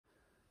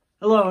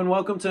Hello and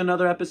welcome to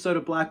another episode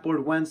of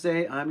Blackboard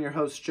Wednesday. I'm your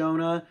host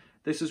Jonah.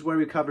 This is where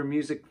we cover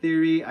music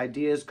theory,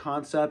 ideas,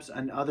 concepts,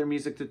 and other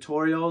music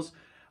tutorials.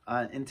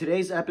 In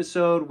today's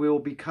episode, we will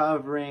be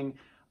covering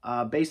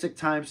basic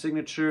time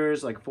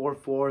signatures like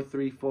 4/4,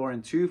 3/4,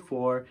 and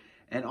 2/4,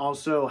 and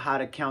also how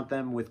to count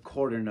them with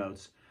quarter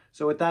notes.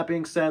 So with that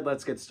being said,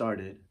 let's get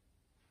started.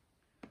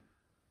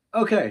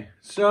 Okay,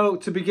 so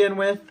to begin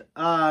with,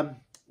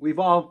 we've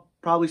all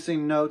probably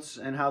seen notes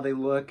and how they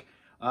look.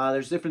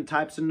 There's different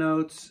types of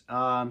notes.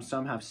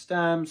 Some have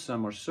stems,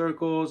 some are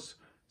circles,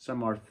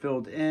 some are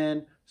filled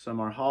in,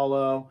 some are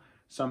hollow,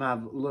 some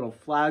have little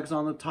flags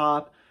on the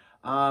top.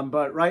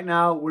 But right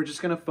now, we're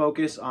just going to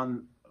focus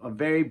on a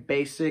very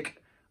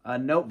basic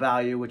note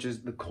value, which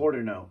is the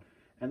quarter note.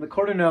 And the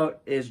quarter note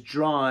is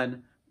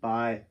drawn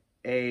by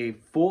a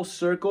full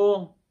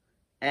circle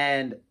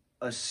and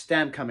a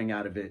stem coming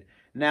out of it.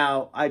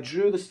 Now, I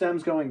drew the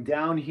stems going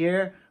down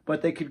here,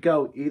 but they could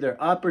go either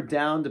up or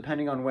down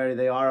depending on where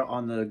they are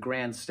on the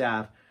grand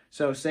staff.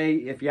 So say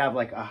if you have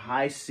like a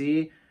high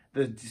C,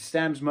 the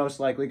stem's most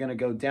likely going to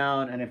go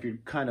down, and if you're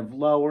kind of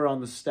lower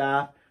on the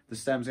staff, the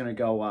stem's going to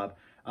go up.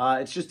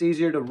 It's just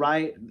easier to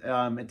write.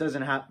 It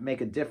doesn't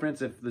make a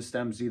difference if the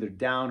stem's either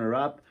down or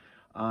up.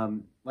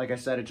 Like I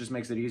said, it just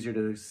makes it easier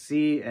to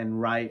see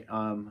and write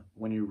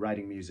when you're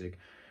writing music.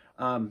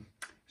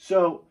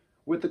 So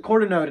with the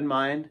quarter note in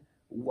mind,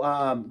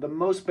 the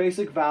most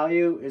basic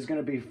value is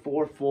going to be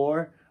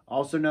 4/4,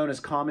 also known as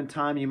common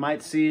time. You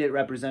might see it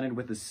represented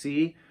with a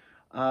C.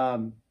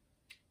 Well,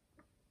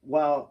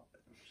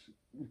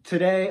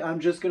 today I'm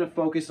just going to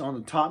focus on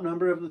the top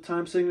number of the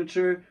time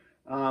signature.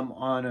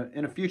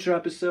 In a future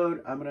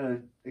episode, I'm going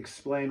to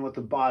explain what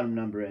the bottom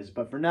number is.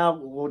 But for now,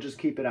 we'll just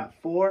keep it at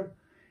 4.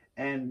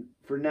 And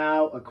for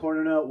now, a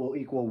quarter note will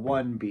equal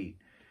 1 beat.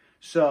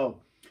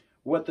 So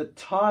what the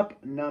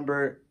top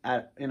number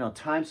in a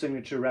time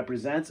signature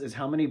represents is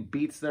how many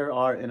beats there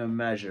are in a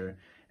measure.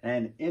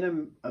 And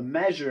in a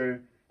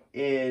measure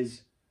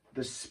is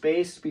the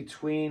space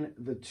between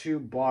the two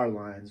bar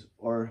lines.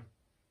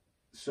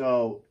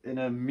 So in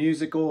a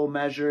musical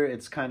measure,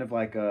 it's kind of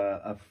like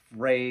a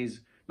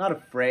phrase, not a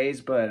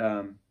phrase, but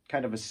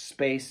kind of a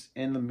space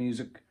in the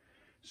music.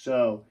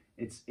 So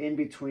it's in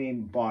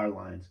between bar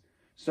lines.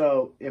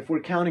 So if we're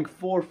counting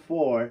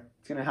 4/4,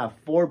 it's going to have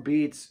 4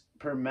 beats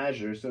per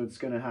measure. So it's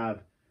going to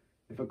have,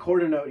 if a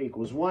quarter note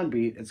equals 1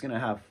 beat, it's going to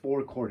have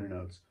 4 quarter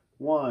notes.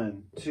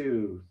 1,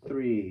 2,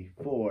 3,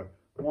 4.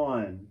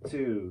 1,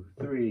 2,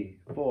 3,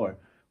 4.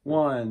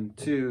 1,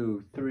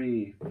 2,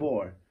 3,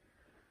 4.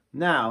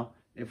 Now,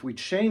 if we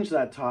change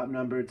that top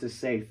number to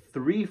say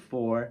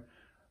 3/4,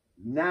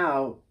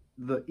 now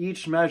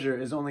each measure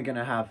is only going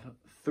to have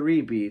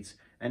 3 beats.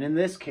 And in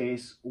this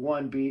case,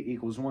 1 beat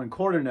equals 1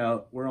 quarter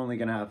note. We're only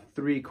going to have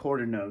 3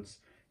 quarter notes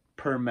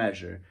per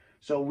measure.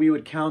 So we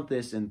would count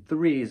this in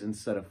 3s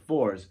instead of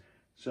 4s.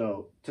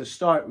 So to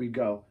start, we'd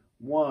go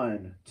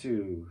 1,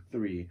 2,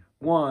 3,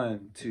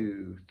 1,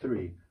 2,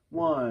 3,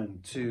 1,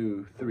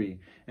 2, 3.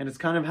 And it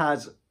kind of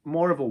has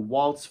more of a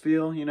waltz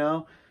feel, you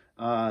know.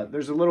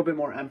 There's a little bit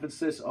more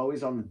emphasis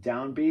always on the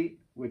downbeat,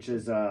 which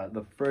is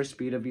the first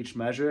beat of each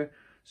measure.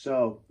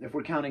 So if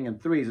we're counting in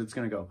 3s, it's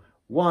going to go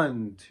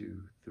 1,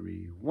 2,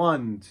 3,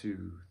 1,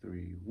 2,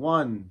 3,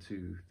 1,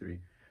 2, 3.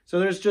 So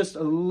there's just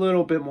a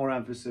little bit more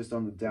emphasis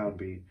on the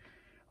downbeat.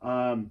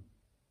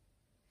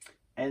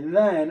 And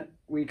then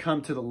we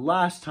come to the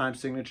last time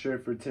signature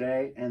for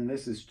today, and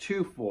this is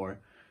 2/4.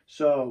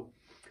 So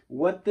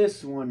what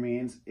this one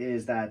means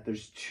is that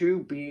there's 2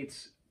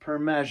 beats per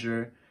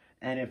measure,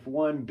 and if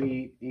 1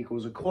 beat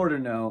equals a quarter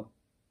note,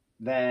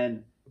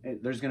 then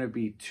there's going to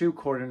be 2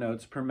 quarter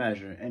notes per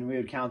measure, and we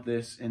would count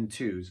this in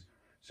 2s.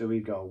 So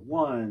we'd go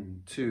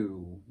 1,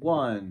 2,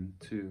 1,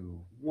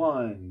 2,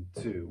 1,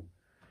 2.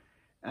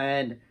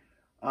 And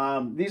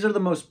these are the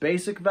most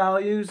basic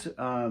values,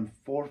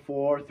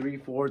 4/4,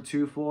 3/4,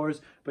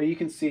 2/4s, but you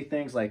can see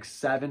things like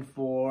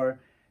 7/4,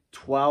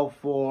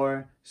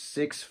 12/4,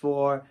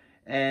 6/4,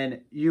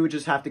 and you would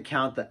just have to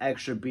count the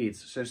extra beats.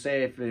 So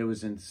say if it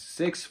was in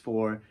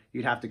 6/4,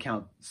 you'd have to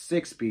count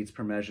 6 beats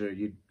per measure.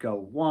 You'd go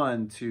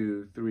 1,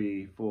 2,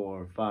 3,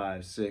 4,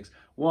 5, 6,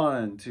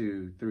 1,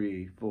 2,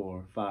 3,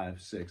 4,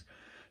 5, 6.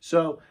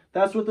 So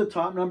that's what the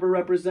top number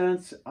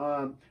represents.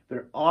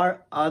 There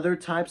are other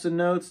types of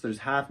notes. There's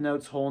half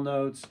notes, whole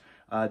notes,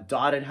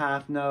 dotted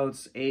half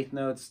notes, eighth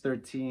notes,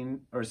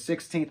 13 or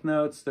 16th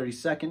notes,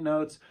 32nd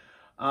notes.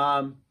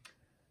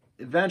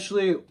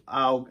 Eventually,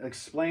 I'll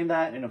explain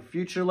that in a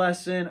future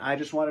lesson. I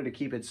just wanted to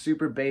keep it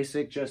super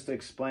basic just to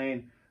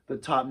explain the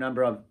top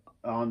number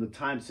on the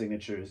time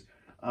signatures.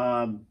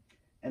 And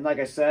like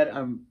I said,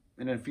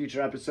 in a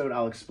future episode,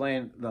 I'll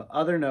explain the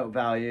other note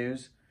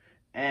values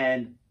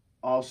and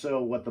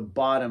also what the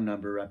bottom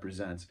number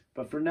represents.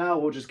 But for now,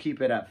 we'll just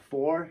keep it at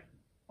 4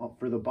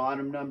 for the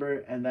bottom number,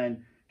 and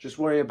then just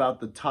worry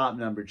about the top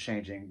number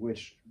changing,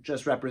 which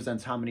just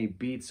represents how many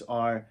beats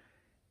are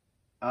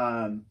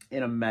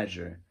in a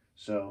measure.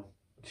 So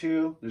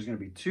 2, there's going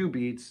to be 2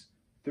 beats,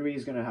 3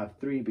 is going to have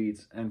 3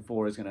 beats, and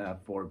 4 is going to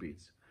have 4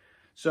 beats.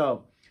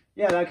 So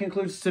yeah, that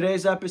concludes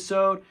today's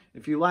episode.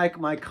 If you like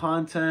my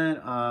content,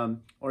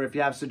 or if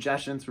you have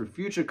suggestions for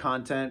future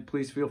content,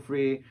 please feel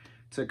free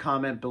to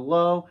comment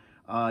below.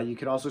 You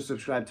could also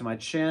subscribe to my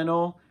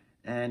channel.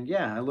 And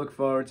yeah, I look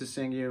forward to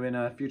seeing you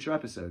in future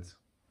episodes.